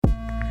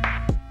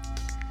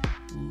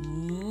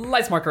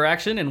Lights Marker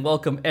Action, and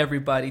welcome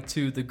everybody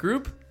to the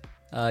group.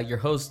 Your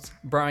host,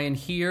 Brian,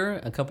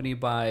 here, accompanied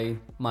by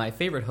my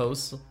favorite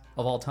hosts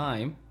of all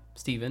time,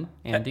 Steven,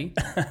 Andy.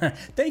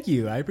 Thank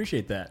you. I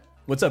appreciate that.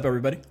 What's up,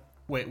 everybody?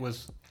 Wait,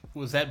 was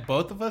that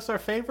both of us our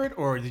favorite,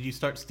 or did you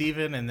start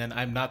Steven and then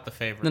I'm not the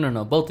favorite?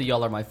 No. Both of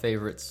y'all are my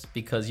favorites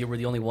because you were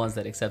the only ones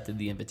that accepted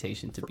the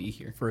invitation to be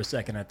here. For a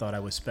second, I thought I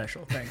was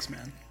special. Thanks,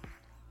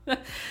 man.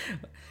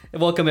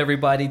 Welcome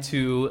everybody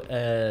to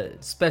a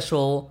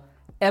special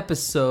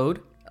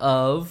episode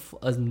of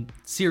a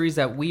series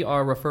that we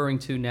are referring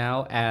to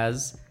now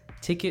as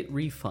Ticket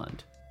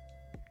Refund.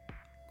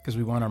 Because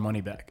we want our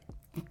money back.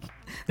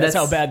 That's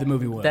how bad the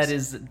movie was. That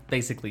is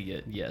basically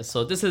it, yeah.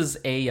 So this is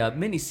a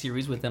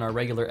mini-series within our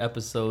regular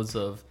episodes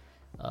of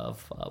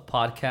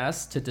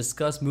podcasts to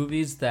discuss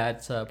movies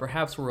that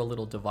perhaps were a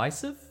little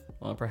divisive,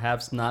 or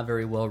perhaps not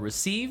very well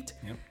received,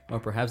 or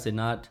perhaps did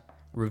not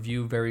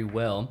review very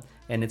well.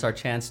 And it's our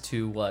chance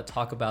to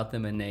talk about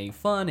them in a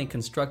fun and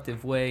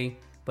constructive way,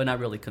 but not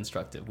really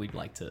constructive. We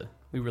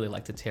really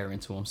like to tear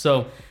into them.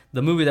 So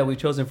the movie that we've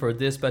chosen for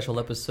this special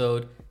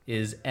episode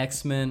is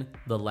X-Men: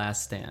 The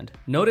Last Stand.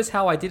 Notice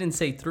how I didn't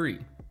say 3.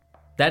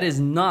 That is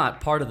not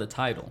part of the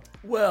title.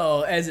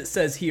 Well, as it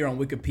says here on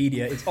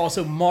Wikipedia, it's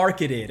also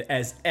marketed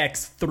as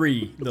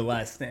X3: The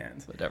Last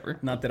Stand. Whatever.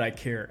 Not that I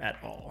care at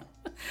all.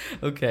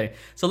 Okay,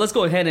 so let's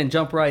go ahead and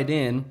jump right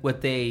in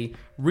with a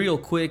real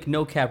quick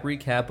no-cap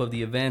recap of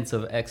the events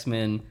of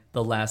X-Men: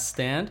 The Last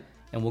Stand,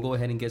 and we'll go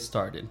ahead and get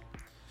started.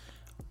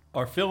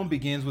 Our film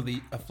begins with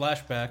a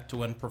flashback to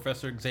when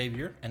Professor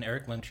Xavier and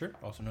Eric Lyncher,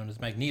 also known as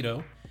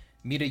Magneto,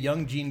 meet a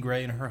young Jean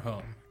Grey in her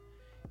home.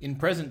 In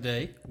present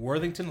day,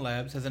 Worthington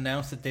Labs has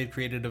announced that they've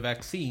created a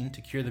vaccine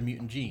to cure the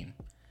mutant gene.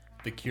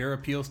 The cure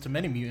appeals to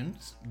many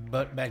mutants,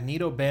 but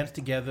Magneto bands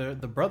together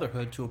the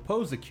Brotherhood to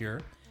oppose the cure,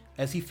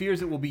 as he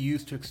fears it will be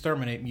used to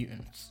exterminate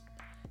mutants.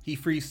 He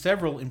frees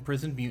several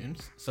imprisoned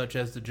mutants, such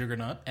as the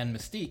Juggernaut and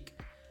Mystique,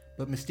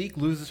 but Mystique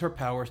loses her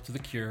powers to the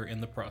cure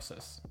in the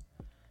process.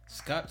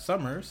 Scott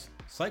Summers,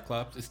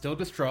 Cyclops, is still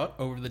distraught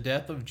over the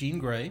death of Jean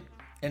Grey,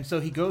 and so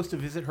he goes to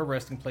visit her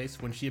resting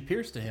place when she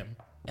appears to him,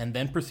 and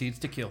then proceeds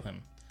to kill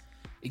him.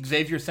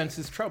 Xavier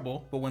senses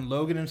trouble, but when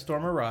Logan and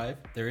Storm arrive,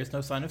 there is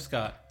no sign of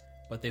Scott,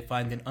 but they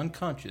find an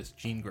unconscious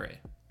Jean Grey.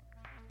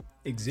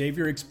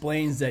 Xavier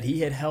explains that he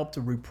had helped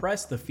to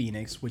repress the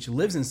Phoenix, which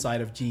lives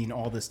inside of Jean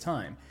all this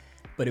time,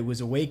 but it was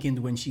awakened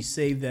when she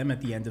saved them at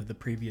the end of the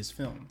previous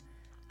film.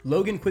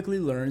 Logan quickly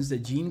learns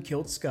that Jean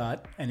killed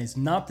Scott and is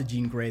not the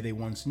Jean Grey they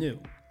once knew.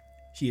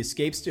 She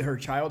escapes to her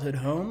childhood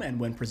home, and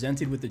when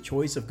presented with the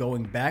choice of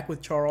going back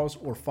with Charles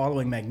or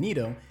following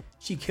Magneto,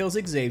 she kills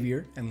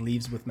Xavier and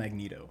leaves with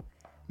Magneto.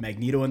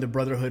 Magneto and the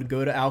Brotherhood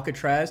go to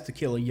Alcatraz to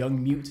kill a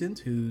young mutant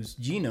whose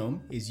genome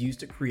is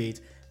used to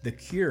create the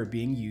cure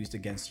being used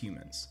against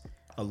humans.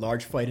 A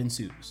large fight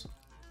ensues.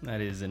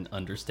 That is an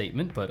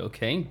understatement, but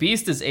okay.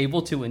 Beast is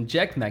able to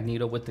inject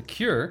Magneto with the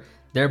cure,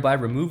 thereby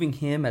removing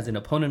him as an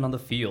opponent on the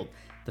field.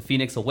 The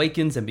Phoenix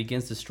awakens and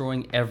begins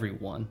destroying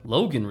everyone.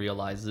 Logan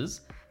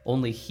realizes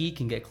only he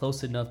can get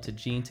close enough to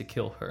Jean to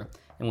kill her,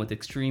 and with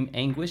extreme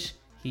anguish,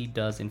 he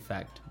does in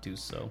fact do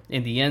so.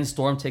 In the end,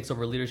 Storm takes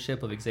over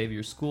leadership of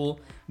Xavier's school,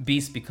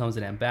 Beast becomes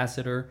an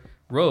ambassador,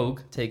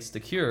 Rogue takes the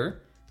cure,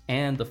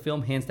 and the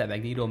film hints that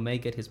Magneto may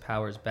get his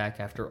powers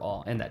back after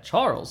all, and that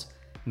Charles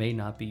may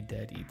not be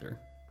dead either.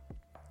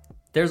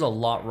 There's a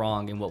lot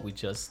wrong in what we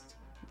just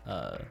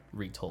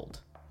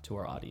retold to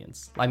our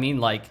audience. I mean,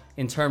 like,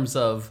 in terms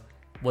of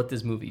what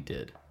this movie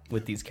did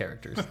with these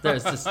characters.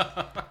 There's just,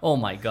 oh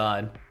my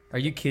God. Are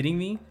you kidding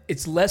me?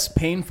 It's less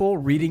painful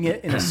reading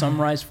it in a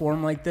summarized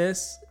form like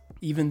this,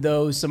 even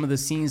though some of the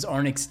scenes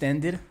aren't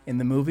extended in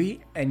the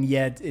movie, and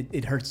yet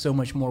it hurts so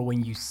much more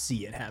when you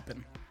see it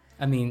happen.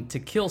 I mean, to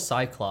kill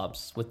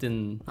Cyclops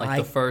within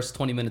the first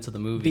 20 minutes of the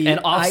movie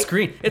and off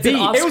screen. It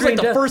was like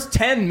the first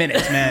 10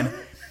 minutes, man.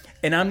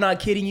 And I'm not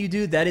kidding you,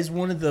 dude. That is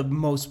one of the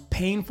most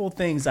painful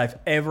things I've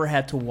ever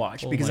had to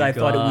watch because I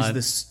thought it was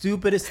the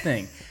stupidest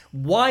thing.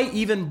 Why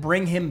even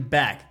bring him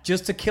back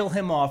just to kill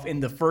him off in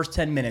the first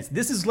 10 minutes?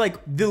 This is like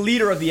the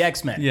leader of the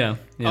X-Men. Yeah.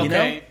 You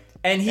know?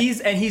 And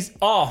he's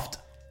off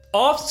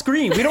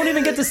screen. We don't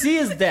even get to see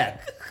his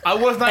death. I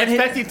was not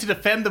expecting to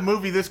defend the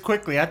movie this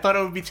quickly. I thought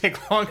it would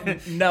take longer.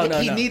 No.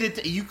 Needed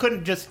to, you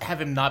couldn't just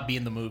have him not be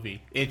in the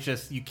movie. It's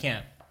just, you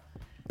can't.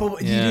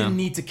 But you didn't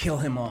need to kill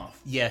him off.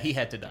 Yeah, he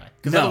had to die.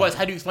 Because otherwise,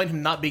 how do you explain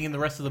him not being in the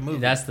rest of the movie?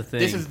 That's the thing.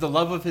 This is the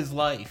love of his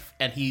life,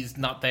 and he's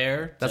not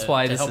there. That's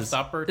why to this help is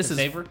stop her. This to is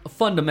save her.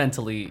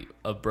 Fundamentally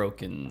a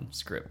broken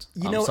script.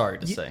 I'm sorry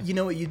to say. You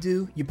know what you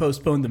do? You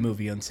postpone the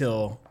movie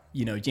until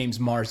James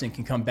Marsden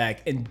can come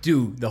back and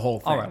do the whole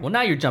thing. All right. Well,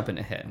 now you're jumping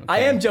ahead. Okay? I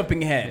am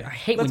jumping ahead. I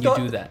hate when you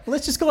do that.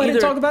 Let's just go ahead and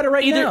talk about it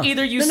right now.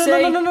 Either you no,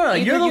 say... No.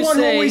 You're the one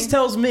who always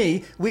tells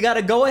me we got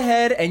to go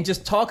ahead and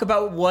just talk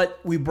about what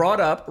we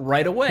brought up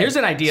right away. Here's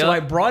an idea. So I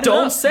brought it up.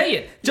 Don't say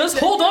it. Just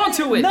hold on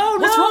to it. No.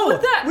 What's wrong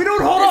with that? We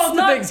don't hold on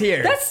to things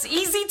here. That's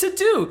easy to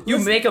do. You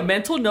make a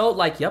mental note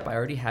like, yep, I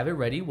already have it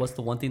ready. What's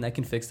the one thing that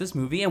can fix this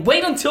movie? And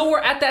wait until we're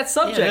at that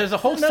subject. Yeah, there's a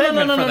whole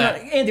segment for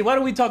that. Andy, why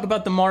don't we talk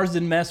about the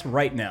Marsden mess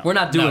right now? We're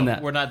not doing doing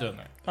that. We're not doing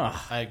that. Ugh.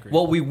 I agree.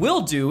 What we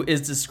will do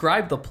is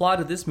describe the plot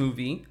of this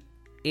movie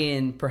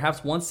in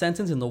perhaps one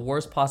sentence in the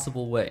worst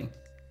possible way.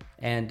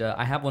 And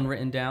I have one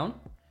written down.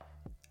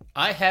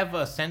 I have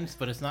a sentence,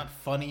 but it's not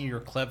funny or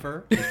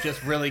clever. It's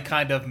just really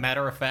kind of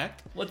matter of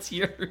fact. What's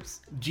yours?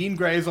 Jean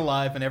Grey is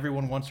alive, and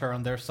everyone wants her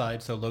on their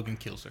side, so Logan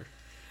kills her.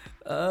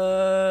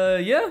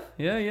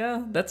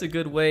 Yeah. That's a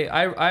good way.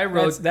 I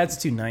wrote That's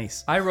too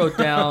nice. I wrote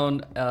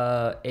down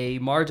a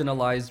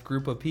marginalized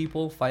group of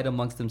people fight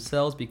amongst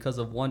themselves because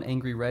of one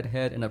angry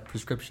redhead and a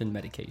prescription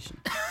medication.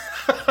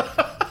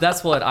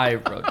 That's what I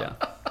wrote down.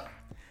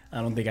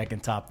 I don't think I can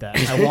top that.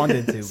 I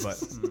wanted to,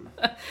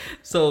 but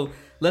So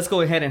let's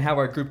go ahead and have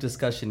our group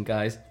discussion,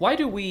 guys. Why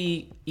do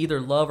we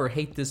either love or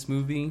hate this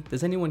movie?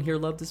 Does anyone here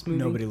love this movie?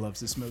 nobody loves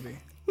this movie.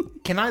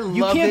 Can I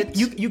You love can't.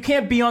 it? You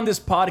can't be on this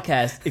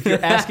podcast if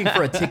you're asking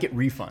for a ticket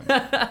refund.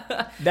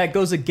 That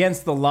goes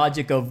against the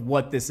logic of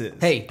what this is.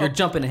 Hey, you're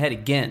jumping ahead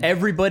again.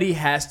 Everybody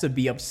has to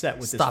be upset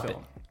with Stop this it.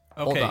 film.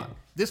 Hold Okay, on.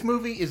 this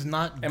movie is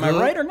not Am good. I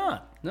right or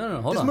not?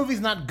 No, hold This on. movie's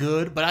not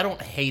good, but I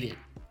don't hate it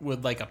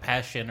with like a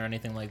passion or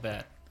anything like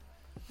that.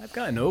 I've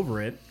gotten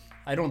over it.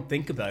 I don't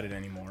think about it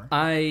anymore.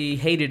 I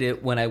hated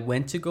it when I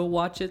went to go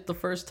watch it the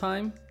first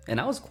time. And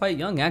I was quite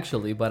young,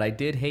 actually, but I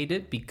did hate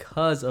it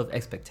because of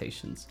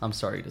expectations, I'm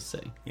sorry to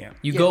say. Yeah.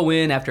 You go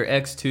in after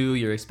X2,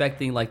 you're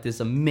expecting like this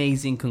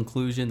amazing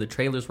conclusion. The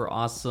trailers were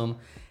awesome.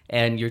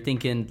 And you're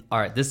thinking, all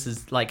right, this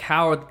is like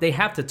how they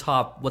have to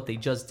top what they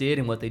just did.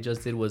 And what they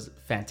just did was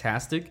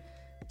fantastic.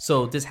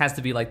 So this has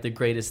to be like the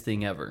greatest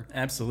thing ever.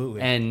 Absolutely.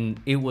 And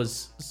it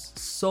was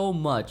so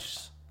much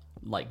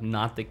like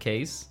not the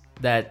case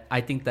that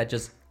I think that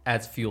just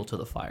adds fuel to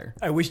the fire.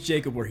 I wish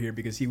Jacob were here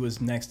because he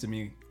was next to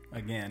me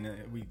again.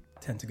 We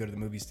tend to go to the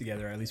movies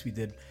together. At least we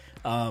did.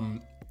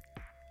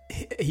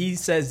 He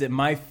says that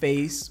my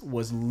face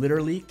was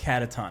literally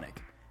catatonic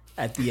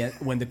at the end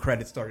when the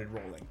credits started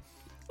rolling.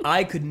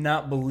 I could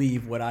not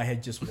believe what I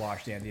had just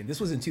watched, Andy. And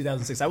this was in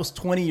 2006. I was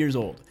 20 years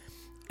old.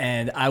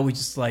 And I was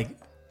just like,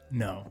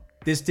 no,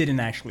 this didn't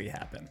actually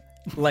happen.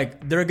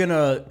 Like, they're going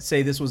to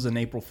say this was an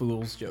April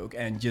Fool's joke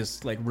and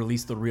just, like,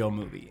 release the real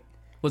movie.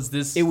 Was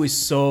this... It was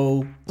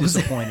so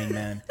disappointing,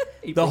 man.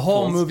 The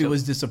whole Fool's movie joke.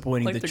 was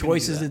disappointing. Like The they're gonna do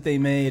choices that. that they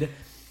made.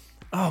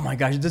 Oh, my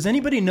gosh. Does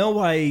anybody know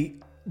why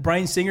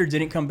Bryan Singer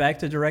didn't come back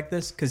to direct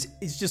this? Because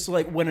it's just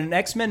like when an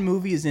X-Men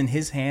movie is in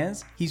his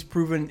hands, he's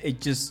proven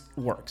it just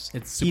works.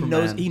 It's he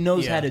knows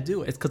Superman. how to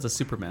do it. It's because of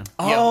Superman.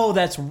 Oh,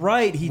 that's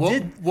right. He We'll,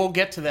 did. We'll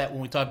get to that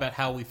when we talk about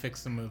how we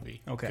fix the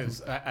movie. Okay.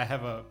 Because I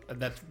have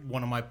that's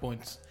one of my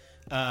points.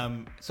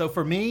 So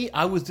for me,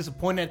 I was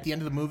disappointed at the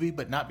end of the movie,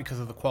 but not because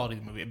of the quality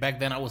of the movie. Back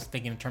then, I was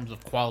thinking in terms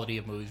of quality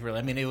of movies, really.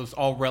 I mean, it was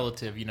all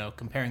relative,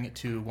 comparing it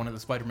to one of the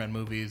Spider-Man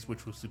movies,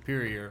 which was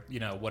superior,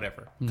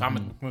 whatever.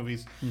 Comic book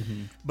movies.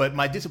 But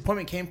my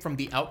disappointment came from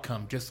the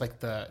outcome, just like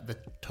the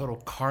total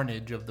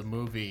carnage of the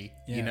movie.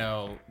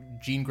 Yeah.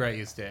 Jean Grey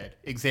is dead.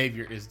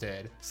 Xavier is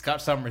dead.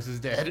 Scott Summers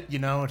is dead.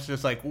 It's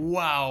just like,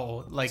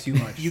 wow. Like, Too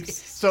much.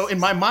 So in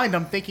my mind,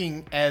 I'm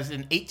thinking as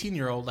an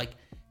 18-year-old, like,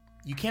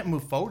 you can't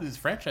move forward with this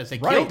franchise. They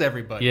Right. killed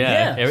everybody.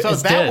 Yeah. So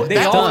It's that dead. was- They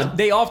It's offed,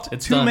 they offed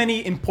It's too done.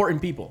 many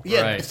important people.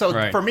 Yeah. Right, So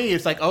right. for me,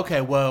 it's like,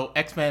 okay, well,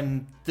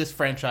 X-Men, this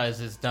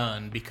franchise is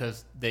done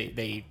because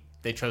they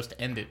chose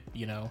to end it.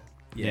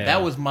 Yeah.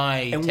 That was my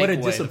And what a takeaway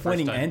the first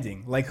disappointing time.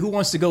 ending. Like, who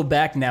wants to go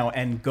back now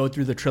and go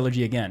through the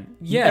trilogy again?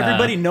 Yeah.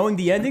 Everybody knowing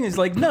the ending is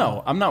like,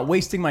 no, I'm not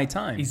wasting my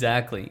time.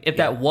 Exactly. If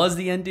that was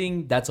the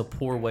ending, that's a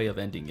poor way of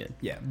ending it.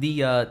 Yeah.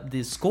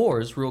 The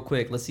scores, real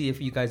quick. Let's see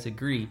if you guys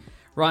agree.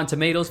 Rotten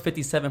Tomatoes,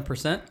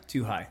 57%.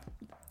 Too high.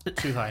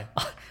 Too high.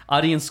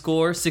 Audience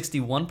score,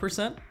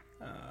 61%.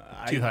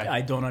 Too high. I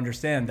don't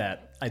understand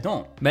that. I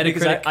don't. Metacritic-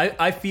 Because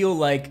I feel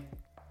like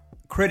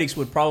critics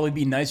would probably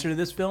be nicer to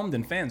this film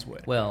than fans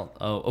would. Well,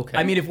 okay.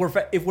 I mean, if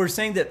we're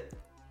saying that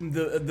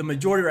the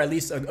majority, or at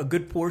least a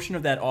good portion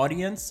of that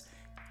audience,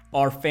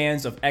 are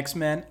fans of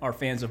X-Men, are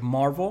fans of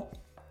Marvel,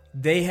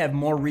 they have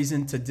more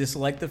reason to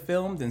dislike the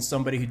film than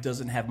somebody who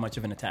doesn't have much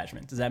of an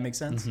attachment. Does that make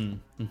sense?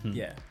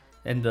 Yeah.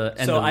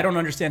 So I don't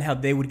understand how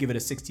they would give it a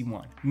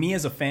 61. Me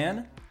as a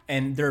fan,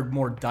 and they're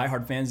more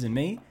diehard fans than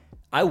me,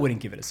 I wouldn't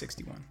give it a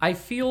 61. I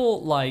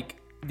feel like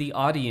the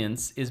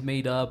audience is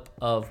made up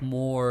of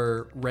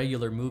more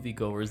regular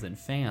moviegoers than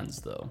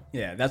fans, though.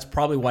 Yeah, that's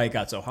probably why it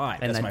got so high.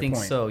 And That's I my think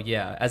point. so,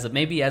 yeah.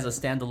 Maybe as a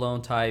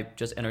standalone type,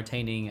 just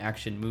entertaining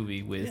action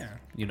movie with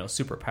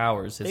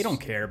superpowers. They don't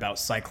care about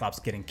Cyclops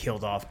getting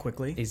killed off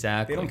quickly.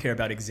 Exactly. They don't care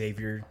about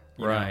Xavier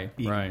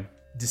being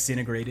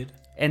disintegrated.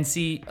 And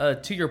see,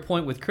 to your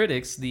point with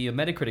critics, the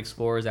Metacritic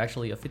score is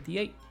actually a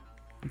 58.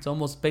 It's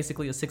almost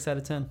basically a 6 out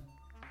of 10.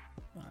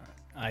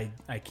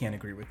 I can't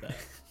agree with that.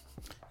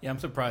 Yeah, I'm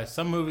surprised.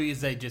 Some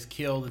movies they just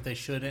kill that they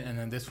shouldn't, and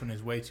then this one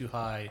is way too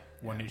high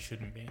when it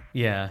shouldn't be.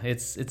 Yeah,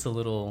 it's a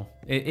little,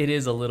 it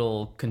is a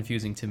little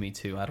confusing to me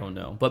too. I don't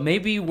know, but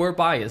maybe we're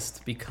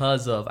biased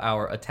because of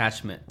our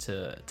attachment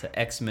to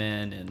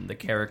X-Men and the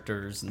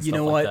characters and You stuff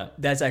know like what?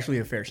 That's actually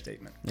a fair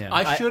statement. that. Yeah,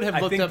 I should have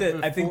looked think up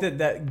that. I think before-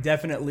 that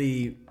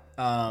definitely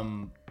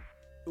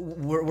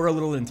we're a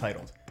little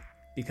entitled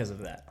because of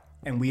that.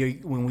 and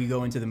when we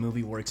go into the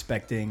movie, we're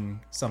expecting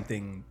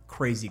something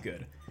crazy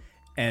good,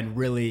 and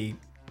really,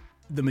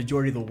 the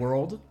majority of the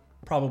world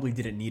probably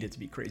didn't need it to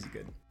be crazy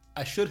good.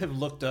 I should have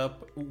looked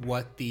up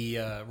what the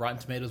Rotten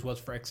Tomatoes was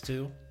for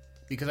X2,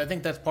 because I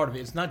think that's part of it.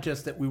 It's not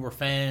just that we were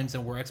fans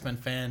and we're X-Men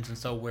fans and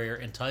so we're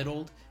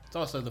entitled. It's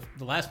also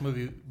the last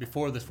movie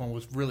before this one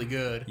was really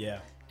good. Yeah.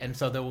 And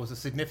so there was a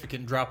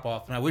significant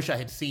drop-off, and I wish I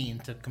had seen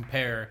to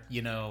compare,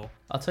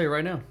 I'll tell you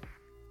right now.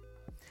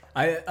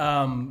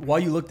 While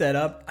you look that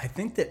up, I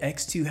think that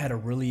X2 had a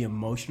really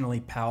emotionally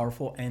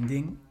powerful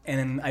ending.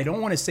 And I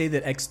don't want to say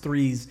that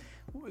X3's,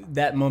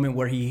 that moment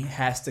where he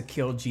has to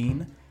kill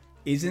Jean,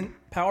 isn't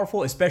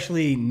powerful,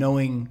 especially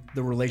knowing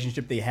the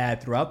relationship they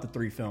had throughout the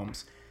 3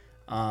 films.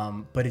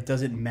 But it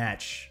doesn't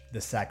match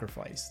the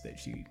sacrifice that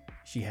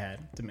she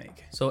had to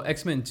make. So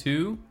X-Men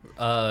 2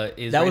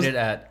 is rated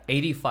at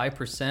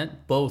 85%,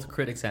 both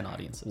critics and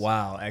audiences.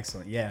 Wow,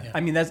 excellent. Yeah. I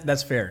mean,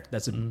 that's fair.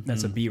 That's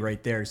a B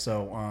right there.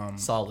 So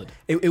solid.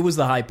 It was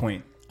the high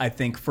point, I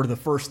think, for the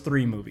first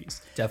 3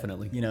 movies.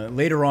 Definitely.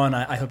 Later on,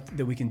 I hope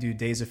that we can do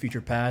Days of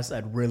Future Past.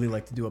 I'd really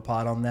like to do a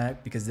pod on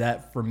that, because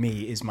that, for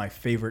me, is my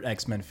favorite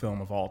X-Men film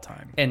of all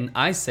time. And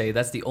I say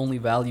that's the only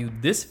value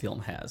this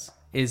film has.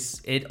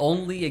 Is it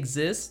only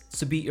exists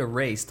to be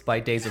erased by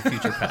Days of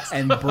Future Past.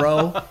 And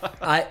bro,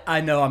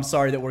 I know, I'm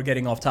sorry that we're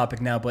getting off topic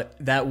now, but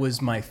that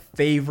was my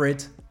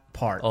favorite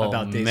part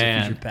about Days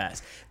of Future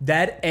Past.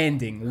 That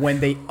ending, when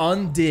they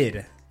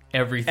undid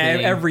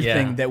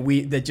everything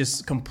that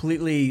just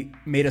completely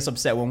made us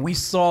upset. When we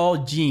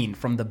saw Jean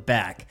from the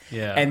back,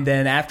 and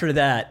then after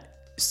that,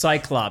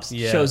 Cyclops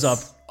shows up,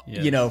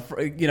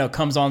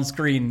 comes on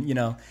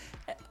screen,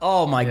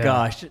 oh my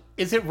gosh.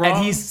 Is it wrong?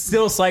 And he's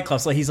still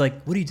Cyclops. Like, he's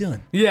like, what are you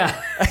doing? Yeah.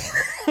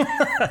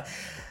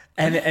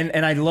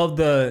 and I love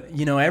the,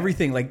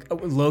 everything. Like,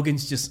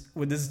 Logan's just,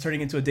 this is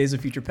turning into a Days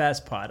of Future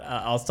Past pod.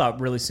 I'll stop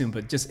really soon,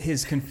 but just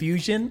his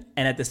confusion,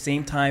 and at the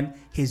same time,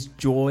 his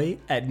joy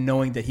at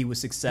knowing that he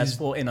was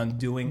successful in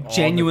undoing all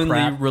genuinely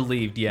the crap.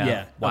 relieved.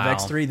 Yeah. Of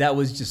X3. That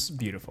was just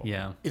beautiful.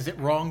 Yeah. Is it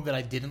wrong that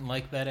I didn't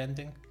like that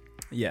ending?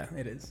 Yeah,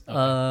 it is.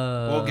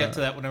 Okay. We'll get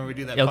to that whenever we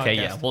do that podcast. Okay,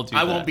 yeah, we'll do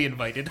I that. won't be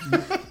invited.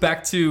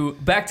 Back to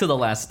The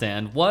Last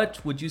Stand. What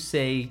would you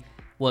say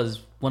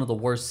was one of the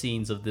worst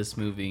scenes of this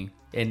movie?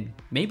 And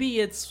maybe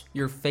it's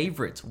your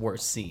favorite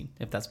worst scene,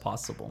 if that's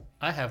possible.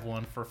 I have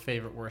one for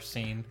favorite worst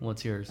scene.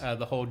 What's yours?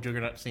 The whole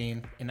Juggernaut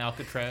scene in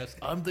Alcatraz.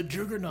 I'm the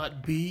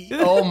Juggernaut, B.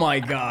 Oh my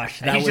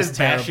gosh, that He's was just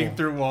terrible. bashing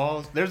through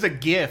walls. There's a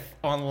GIF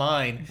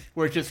online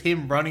where it's just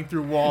him running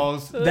through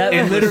walls. That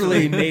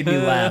literally made me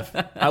laugh.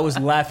 I was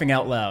laughing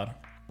out loud.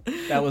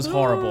 That was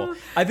horrible.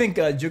 I think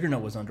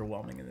Juggernaut was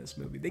underwhelming in this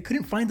movie. They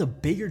couldn't find a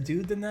bigger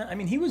dude than that. I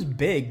mean, he was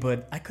big,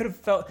 but I could have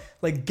felt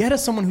like, get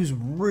us someone who's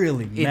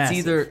really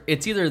massive.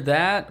 It's either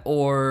that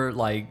or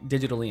like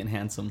digitally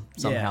enhance him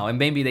somehow, Yeah. and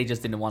maybe they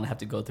just didn't want to have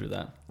to go through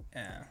that.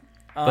 Yeah.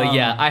 But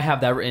yeah, I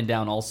have that written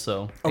down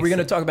also. Are we going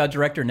to talk about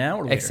director now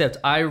or later? Except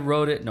I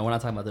wrote it. No, we're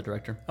not talking about the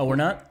director. Oh, we're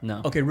not?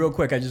 No. Okay, real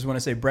quick, I just want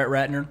to say Brett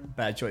Ratner,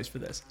 bad choice for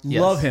this.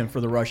 Yes. Love him for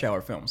the Rush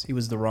Hour films. He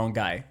was the wrong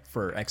guy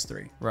for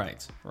X3.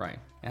 Right.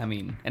 I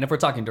mean, and if we're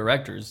talking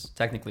directors,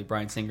 technically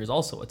Bryan Singer is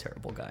also a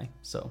terrible guy.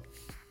 So,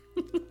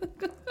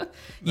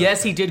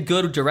 yes, he did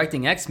good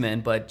directing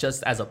X-Men, but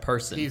just as a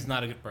person, He's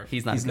not a good person.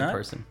 he's not a good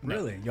person.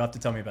 Really? You'll have to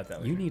tell me about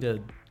that later. You need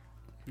to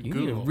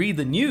Google. read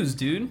the news,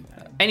 dude.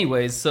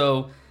 Anyways,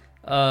 so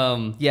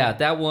yeah,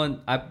 that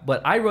one.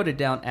 But I wrote it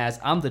down as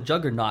I'm the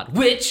Juggernaut,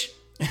 which.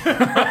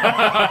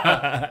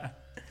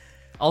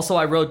 Also,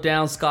 I wrote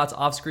down Scott's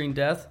off-screen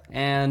death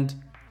and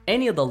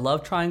any of the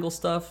love triangle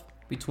stuff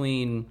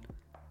between,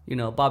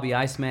 Bobby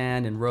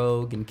Iceman and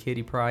Rogue and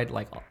Kitty Pryde,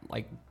 like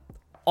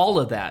all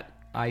of that.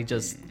 I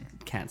just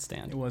can't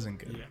stand. It wasn't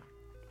good. Yeah.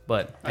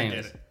 But I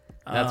anyways, get it.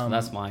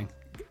 that's mine.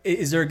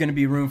 Is there going to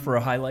be room for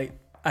a highlight?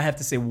 I have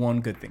to say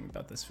one good thing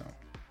about this film.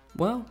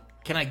 Well,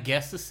 Can I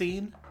guess the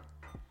scene?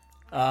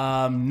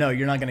 No,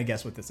 you're not going to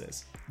guess what this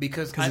is.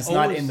 Because It's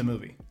not in the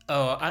movie.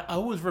 Oh, I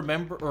always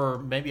remember, or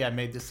maybe I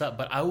made this up,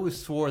 but I always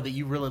swore that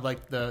you really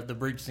liked the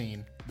bridge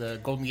scene, the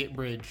Golden Gate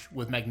Bridge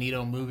with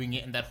Magneto moving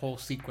it and that whole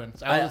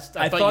sequence. I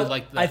thought you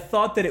liked that. I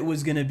thought that it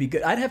was going to be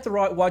good. I'd have to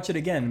watch it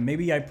again.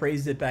 Maybe I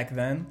praised it back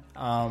then.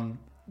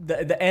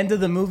 The end of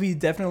the movie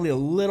definitely a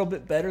little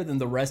bit better than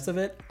the rest of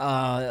it.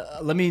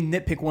 Let me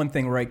nitpick one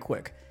thing right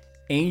quick.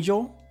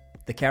 Angel,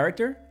 the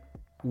character,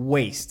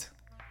 waste.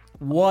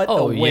 What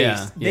a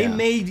waste. Yeah. They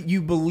made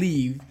you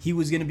believe he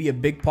was going to be a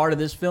big part of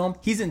this film.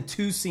 He's in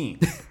 2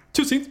 scenes.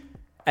 2 scenes.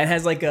 And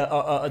has like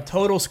a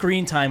total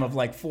screen time of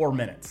like 4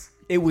 minutes.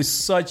 It was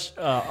such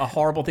a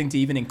horrible thing to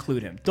even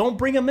include him. Don't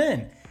bring him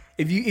in.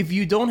 If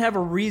you don't have a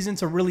reason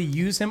to really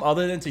use him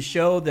other than to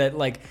show that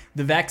like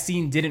the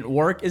vaccine didn't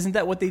work, isn't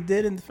that what they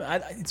did?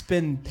 It's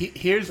been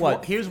here's why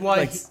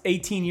like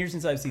 18 years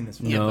since I've seen this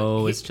film.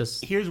 No, but it's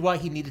just here's why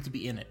he needed to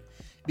be in it,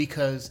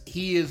 because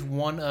he is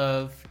one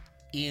of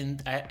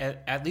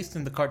at least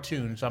in the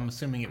cartoons. I'm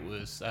assuming it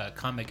was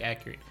comic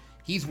accurate.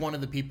 he's one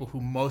of the people who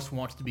most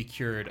wants to be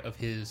cured of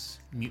his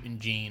mutant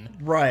gene.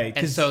 Right.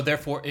 And so,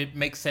 therefore, it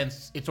makes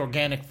sense. It's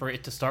organic for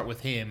it to start with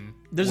him.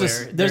 There's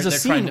a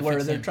scene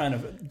where they're trying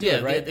to do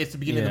it, right? It's the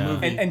beginning of the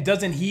movie. And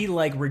doesn't he,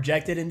 like,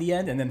 reject it in the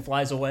end and then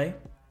flies away?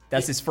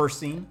 That's his first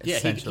scene? Yeah,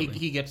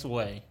 he gets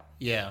away.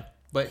 Yeah.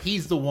 But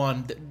he's the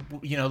one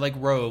that, like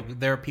Rogue,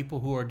 there are people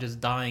who are just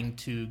dying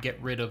to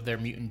get rid of their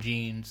mutant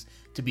genes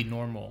to be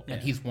normal,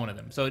 and he's one of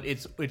them. So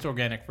it's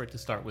organic for it to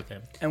start with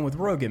him. And with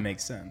Rogue, it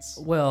makes sense.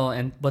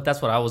 Well, but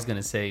that's what I was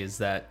gonna say is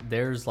that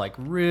there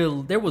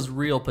was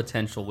real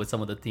potential with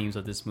some of the themes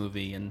of this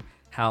movie and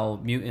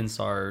how mutants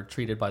are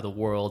treated by the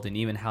world, and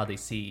even how they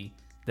see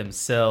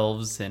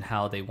themselves and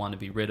how they want to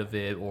be rid of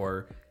it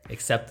or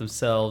accept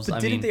themselves.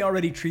 But didn't they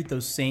already treat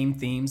those same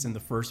themes in the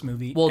first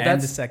movie and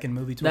that's the second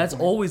movie? That's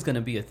always going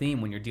to be a theme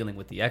when you're dealing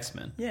with the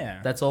X-Men. Yeah.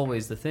 That's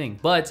always the thing.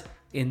 But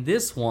in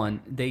this one,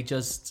 the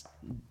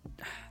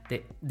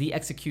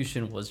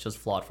execution was just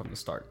flawed from the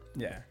start.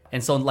 Yeah.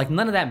 And so, like,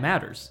 none of that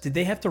matters. Did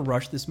they have to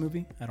rush this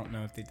movie? I don't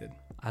know if they did.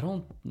 I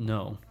don't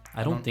know.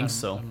 I don't think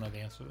so. I don't know the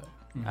answer to that.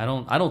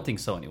 I don't think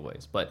so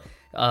anyways. But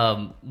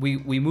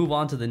we move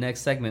on to the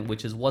next segment,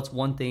 which is what's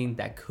one thing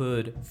that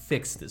could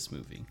fix this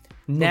movie.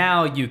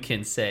 Now you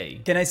can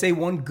say. Can I say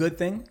one good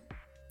thing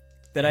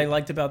that I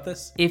liked about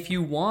this? If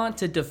you want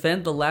to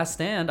defend The Last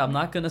Stand, I'm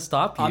not going to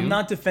stop you. I'm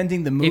not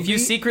defending the movie. If you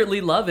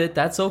secretly love it,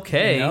 that's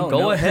okay. No,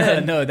 Go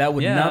ahead. No, that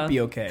would not be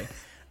okay.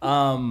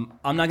 I'm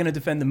not going to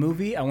defend the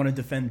movie. I want to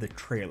defend the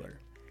trailer.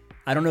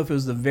 I don't know if it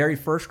was the very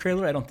first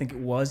trailer. I don't think it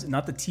was.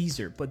 Not the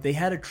teaser, but they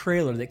had a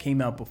trailer that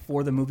came out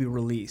before the movie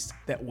released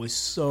that was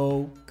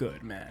so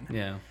good, man.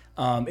 Yeah.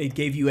 It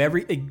gave you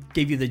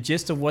the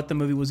gist of what the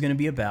movie was going to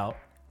be about.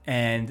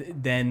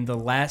 And then the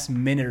last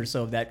minute or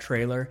so of that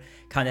trailer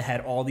kind of had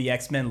all the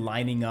X-Men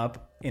lining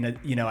up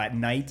at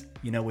night,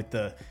 with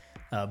the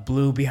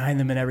blue behind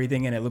them and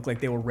everything, and it looked like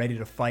they were ready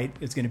to fight.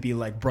 It's going to be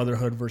like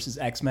Brotherhood versus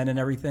X-Men and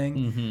everything.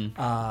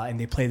 Mm-hmm. And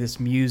they play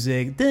this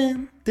music.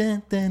 Dun,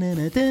 dun, dun,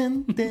 dun,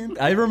 dun, dun.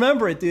 I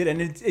remember it, dude,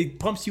 and it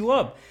pumps you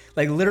up.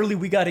 Like, literally,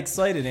 we got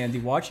excited, Andy,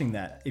 watching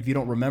that. If you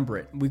don't remember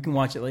it, we can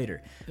watch it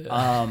later.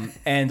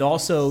 And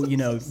also,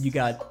 you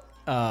got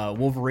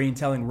Wolverine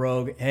telling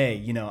Rogue,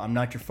 hey, I'm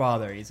not your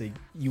father. He's like,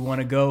 you want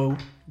to go,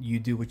 you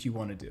do what you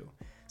want to do.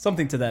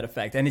 Something to that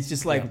effect. And it's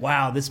just like,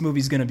 wow, this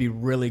movie's going to be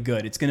really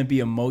good. It's going to be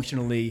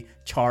emotionally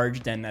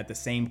charged, and at the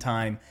same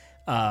time,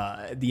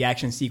 the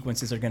action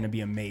sequences are going to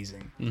be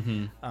amazing.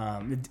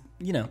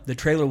 Mm-hmm. The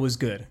trailer was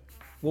good.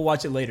 We'll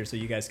watch it later so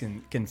you guys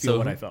can feel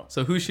what I felt.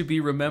 So who should be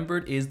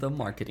remembered is the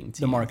marketing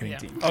team. The marketing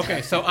team.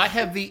 Okay, so I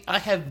have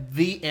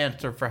the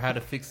answer for how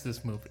to fix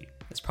this movie.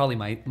 That's probably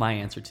my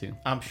answer too.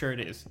 I'm sure it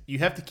is. You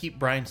have to keep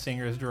Bryan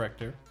Singer as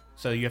director.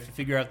 So you have to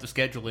figure out the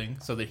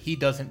scheduling so that he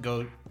doesn't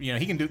go,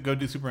 he can go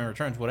do Superman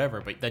Returns, whatever,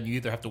 but then you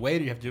either have to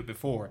wait or you have to do it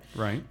before.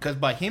 Right. Because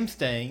by him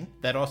staying,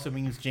 that also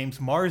means James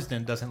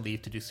Marsden doesn't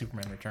leave to do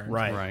Superman Returns.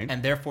 Right.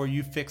 And therefore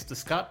you fix the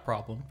Scott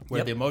problem,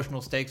 where the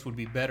emotional stakes would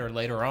be better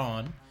later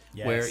on,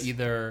 where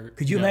either...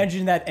 Could you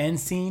imagine that end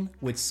scene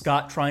with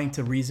Scott trying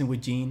to reason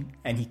with Jean,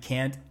 and he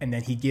can't, and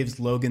then he gives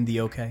Logan the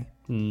okay?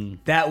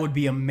 That would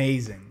be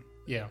amazing.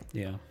 Yeah.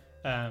 Yeah.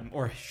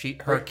 Or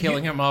her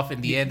killing him off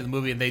in the end of the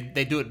movie, and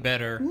they do it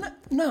better.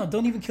 No,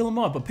 don't even kill him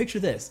off. But picture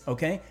this,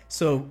 okay?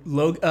 So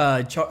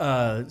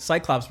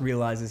Cyclops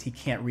realizes he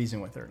can't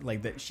reason with her,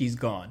 like that she's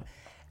gone,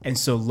 and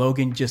so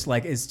Logan just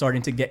like is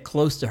starting to get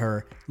close to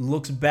her,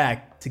 looks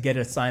back to get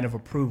a sign of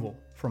approval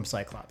from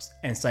Cyclops,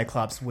 and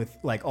Cyclops, with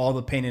like all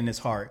the pain in his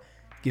heart,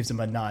 gives him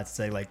a nod to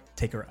say like,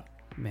 take her out.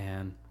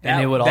 Man,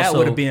 that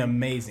would have been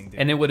amazing, dude.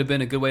 And it would have been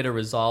a good way to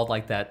resolve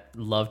like that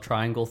love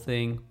triangle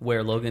thing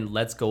where Logan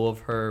lets go of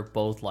her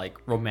both like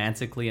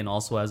romantically and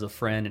also as a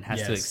friend, and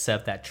has to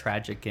accept that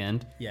tragic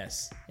end.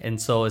 Yes.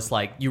 And so it's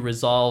like you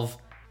resolve,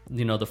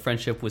 the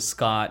friendship with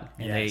Scott,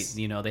 and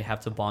they have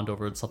to bond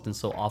over something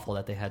so awful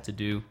that they had to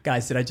do.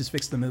 Guys, did I just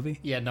fix the movie?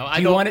 Yeah, no,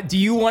 Do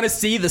you want to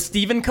see the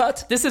Steven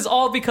cut? This is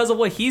all because of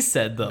what he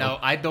said, though. No,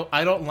 I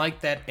don't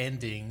like that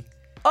ending.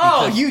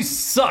 Oh, you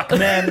suck,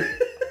 man.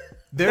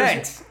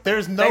 There's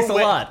no Thanks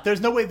way, a lot.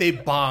 There's no way they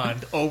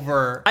bond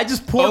over. I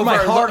just poured my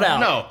heart out.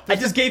 No, I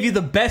just gave you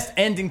the best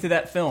ending to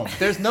that film.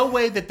 There's no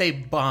way that they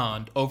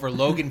bond over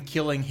Logan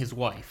killing his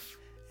wife.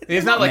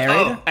 It's not like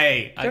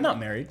married. They're not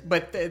married.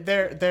 But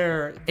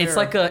they're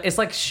It's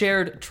like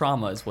shared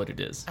trauma is what it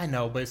is. I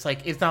know, but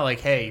it's not like,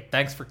 hey,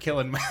 thanks for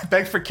killing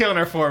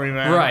her for me,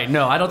 man. Right?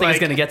 No, I don't think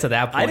it's gonna get to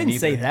that point. I didn't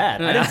say that.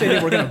 I didn't say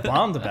they were gonna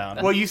bond about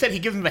it. Well, you said he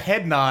gives him a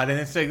head nod, and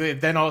it's like,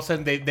 then all of a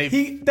sudden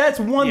that's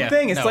one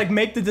thing. It's no. like,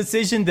 make the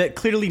decision that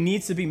clearly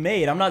needs to be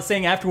made. I'm not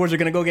saying afterwards they're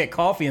gonna go get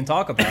coffee and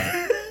talk about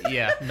it.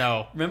 Yeah,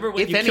 no. Remember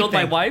when you killed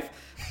my wife?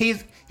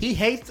 He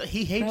hates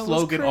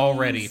Logan crazy.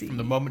 already from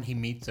the moment he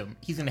meets him.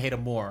 He's gonna hate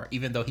him more,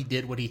 even though he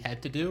did what he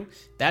had to do.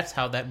 That's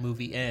how that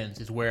movie ends.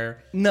 Is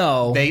where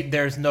No,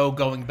 there's no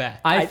going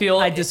back. I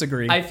I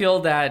disagree. I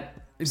feel that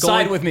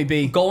Side with me,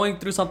 B. Going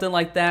through something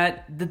like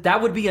that,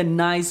 that would be a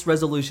nice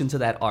resolution to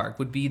that arc.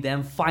 Would be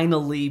them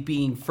finally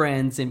being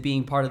friends and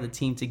being part of the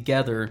team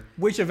together.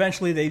 Which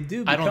eventually they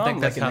do become. I don't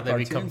think that's like how in the they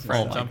become cartoons and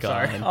friends. stuff. I'm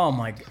sorry. Oh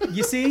my god!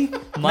 You see,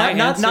 My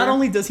not answer-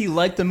 only does he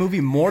like the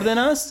movie more than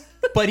us,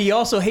 but he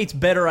also hates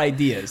better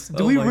ideas.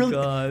 Do Oh we my really?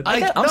 God.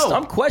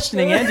 I'm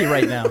questioning Andy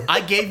right now.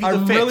 I gave you the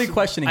I'm fix. really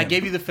questioning I him.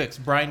 gave you the fix.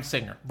 Brian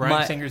Singer.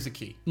 Brian Singer's the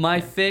key. My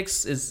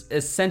fix is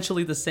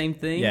essentially the same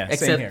thing. Yeah, same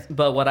except, here.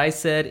 But what I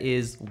said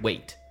is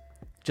wait.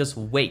 Just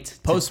wait.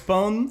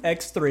 Postpone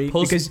X3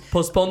 because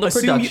Postpone the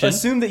production.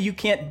 Assume that you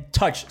can't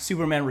touch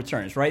Superman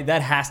Returns, right?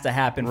 That has to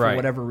happen for Right.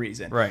 whatever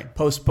reason. Right.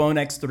 Postpone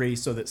X3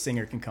 so that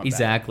Singer can come back.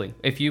 Exactly.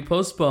 If you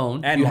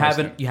postpone, And you have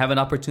Marston. an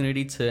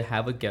opportunity to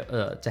have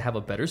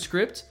a better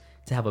script,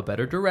 to have a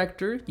better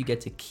director. You get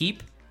to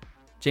keep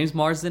James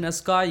Marsden as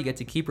Scott. You get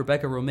to keep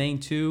Rebecca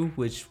Romijn too,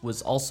 which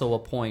was also a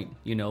point.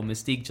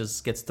 Mystique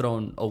just gets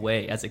thrown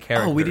away as a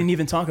character. Oh, we didn't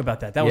even talk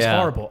about that. That was Yeah.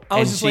 horrible. I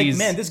was And just like, she's-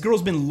 man, this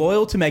girl's been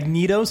loyal to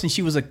Magneto since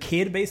she was a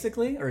kid,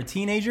 basically, or a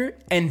teenager,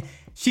 and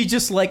she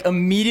just like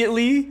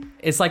immediately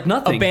It's like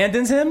nothing.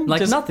 abandons him. Like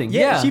Just- nothing,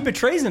 yeah. She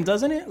betrays him,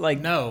 doesn't it? Like,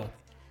 No.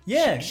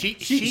 yeah, she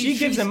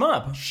gives him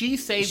up. She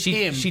saves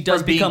She- him she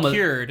does from being become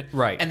cured,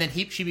 right. And then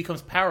she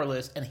becomes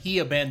powerless, and he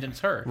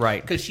abandons her,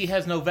 Right. Because she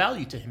has no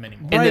value to him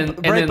anymore. And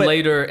Right, then, right, but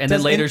later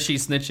does- she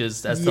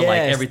snitches as to like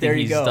Yes, everything there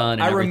you he's go. done.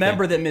 And I everything.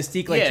 remember that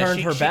Mystique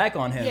turned her back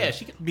on him. Yeah,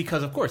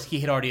 because of course he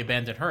had already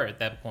abandoned her at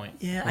that point.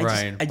 Yeah,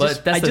 Right. I But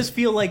just, that's I the- just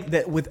feel like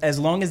that with as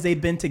long as they've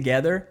been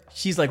together,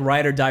 she's like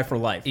ride or die for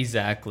life.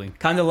 Exactly.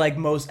 Kind of like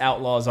most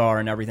outlaws are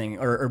and everything,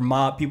 or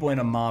mob people in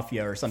a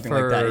mafia or something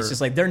like that. For- It's just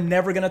like they're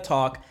never gonna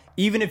talk.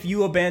 Even if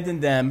you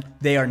abandon them,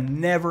 they are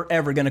never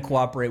ever gonna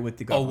cooperate with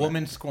the A government.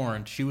 woman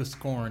scorned. She was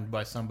scorned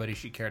by somebody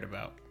she cared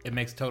about. It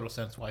makes total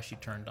sense why she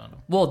turned on him.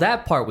 Well,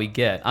 that part we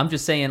get. I'm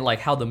just saying like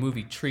how the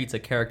movie treats a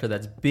character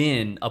that's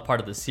been a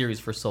part of the series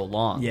for so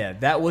long. Yeah,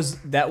 that was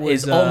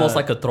Is almost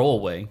like a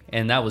throwaway,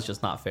 and that was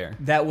just not fair.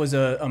 that was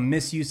a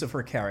misuse of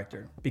her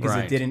character because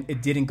Right.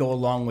 it didn't go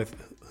along with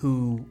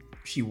who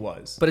she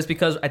was. But it's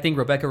because I think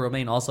Rebecca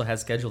Romijn also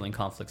has scheduling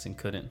conflicts and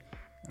couldn't.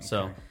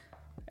 So,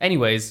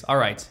 anyways, all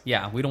right,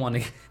 yeah, we don't want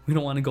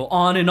to go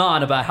on and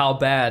on about how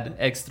bad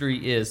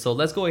X3 is. So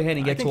let's go ahead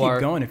and get I can to keep our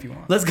going if you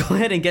want. Let's go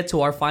ahead and get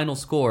to our final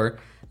score.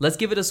 Let's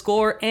give it a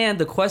score. And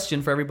the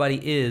question for everybody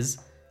is: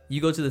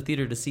 you go to the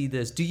theater to see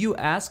this. Do you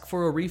ask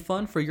for a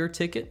refund for your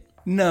ticket?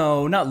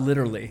 No, not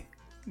literally.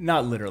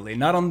 Not literally.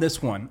 Not on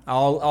this one.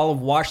 I'll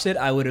have watched it.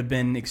 I would have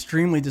been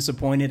extremely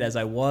disappointed as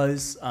I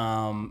was.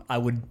 I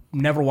would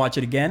never watch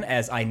it again,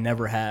 as I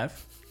never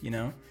have, you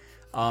know.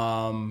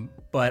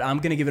 But I'm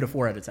going to give it a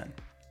 4 out of 10.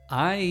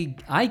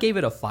 I gave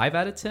it a 5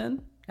 out of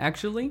 10,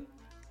 actually,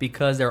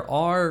 because there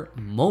are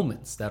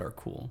moments that are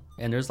cool.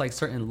 And there's like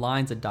certain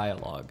lines of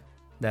dialogue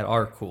that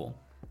are cool.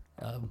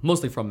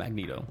 Mostly from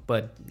Magneto.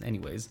 But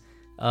anyways.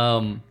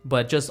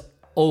 But just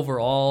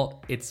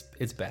overall, it's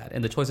bad.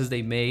 And the choices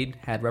they made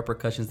had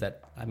repercussions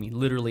that, I mean,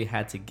 literally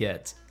had to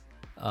get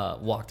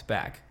walked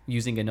back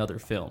using another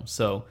film.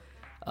 So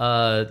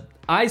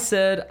I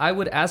said I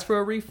would ask for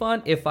a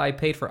refund if I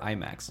paid for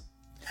IMAX.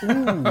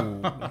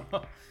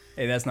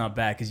 Hey, that's not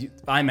bad because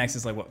IMAX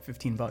is like what,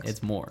 $15?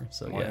 It's more.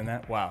 So More yeah. than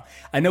that. Wow.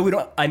 I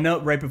know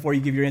right before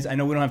you give your answer, I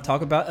know we don't have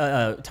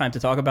time to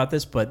talk about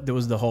this, but there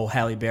was the whole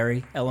Halle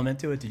Berry element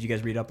to it. Did you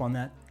guys read up on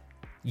that?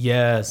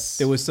 Yes.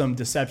 There was some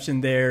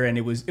deception there, and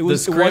it The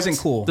wasn't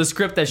cool. The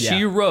script that she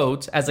Yeah.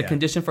 wrote as a Yeah.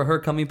 condition for her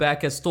coming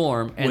back as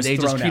Storm, and Was they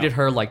just thrown treated out.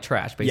 her like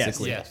trash,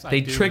 basically. Yes, I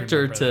they do tricked her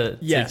remember to, that.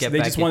 Yes, get they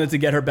back just in. wanted to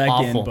get her back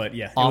awful. in, but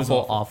yeah, it was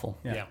awful.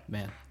 Yeah.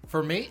 Man.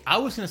 For me, I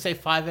was going to say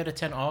 5 out of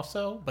 10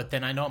 also, but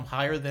then I know I'm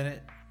higher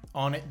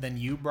on it than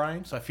you,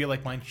 Brian, so I feel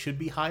like mine should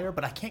be higher,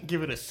 but I can't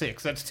give it a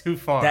 6. That's too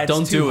far. That's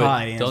Don't too do it.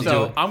 high, Andy. Don't so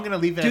do it. I'm going to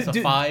leave it as a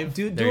 5.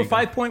 Do There a you go.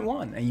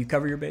 5.1, and you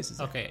cover your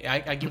bases. Okay,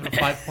 I give it a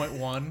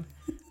 5.1.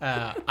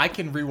 I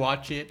can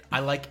rewatch it.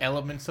 I like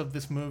elements of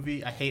this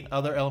movie. I hate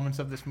other elements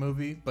of this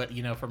movie, but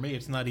for me,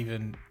 it's not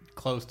even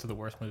close to the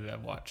worst movie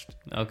I've watched.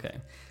 Okay.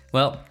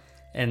 Well,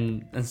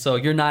 and so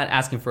you're not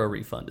asking for a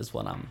refund, is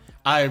what I'm.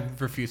 I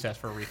refuse to ask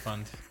for a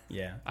refund.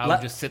 Yeah. I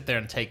would just sit there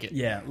and take it.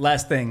 Yeah.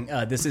 Last thing,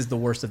 this is the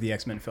worst of the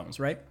X-Men films,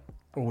 right?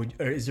 Or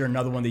is there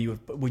another one that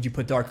would you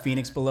put Dark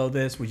Phoenix below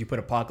this? Would you put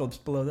Apocalypse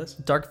below this?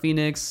 Dark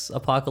Phoenix,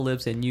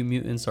 Apocalypse, and New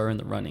Mutants are in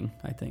the running,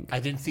 I think. I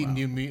didn't see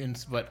New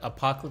Mutants, but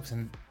Apocalypse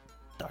and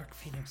Dark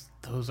Phoenix,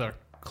 those are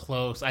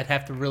close. I'd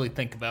have to really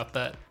think about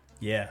that.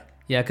 Yeah.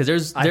 Yeah, because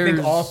there's. I think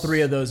all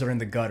 3 of those are in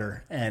the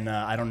gutter, and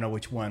I don't know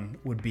which one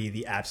would be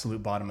the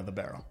absolute bottom of the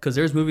barrel. Because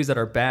there's movies that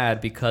are bad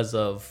because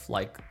of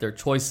like their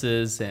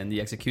choices and the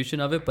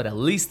execution of it, but at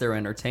least they're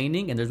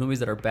entertaining. And there's movies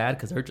that are bad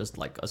because they're just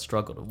like a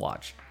struggle to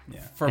watch. Yeah.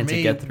 For And to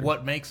me, get through.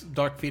 what makes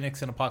Dark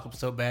Phoenix and Apocalypse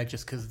so bad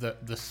just because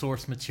the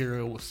source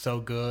material was so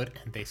good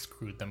and they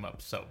screwed them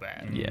up so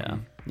bad. Yeah.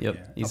 Yep.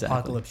 Yeah. Exactly.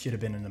 Apocalypse should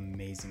have been an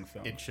amazing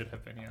film. It should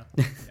have been, yeah.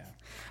 Yeah.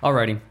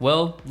 Alrighty.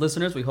 Well,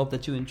 listeners, we hope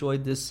that you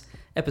enjoyed this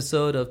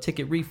episode of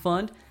Ticket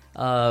Refund.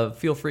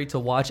 Feel free to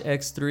watch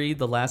X3,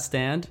 The Last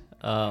Stand.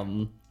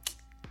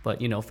 But,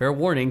 fair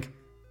warning,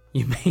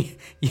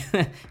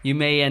 you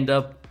may end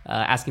up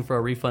asking for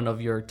a refund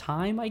of your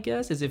time, I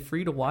guess. Is it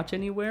free to watch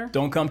anywhere?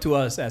 Don't come to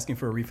us asking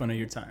for a refund of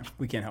your time.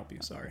 We can't help you.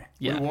 Sorry.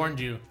 Yeah. We warned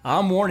you.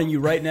 I'm warning you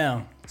right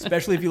now.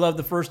 Especially if you love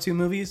the first 2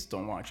 movies,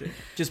 don't watch it.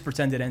 Just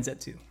pretend it ends at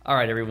 2. All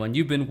right, everyone,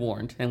 you've been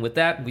warned. And with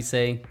that, we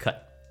say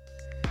cut.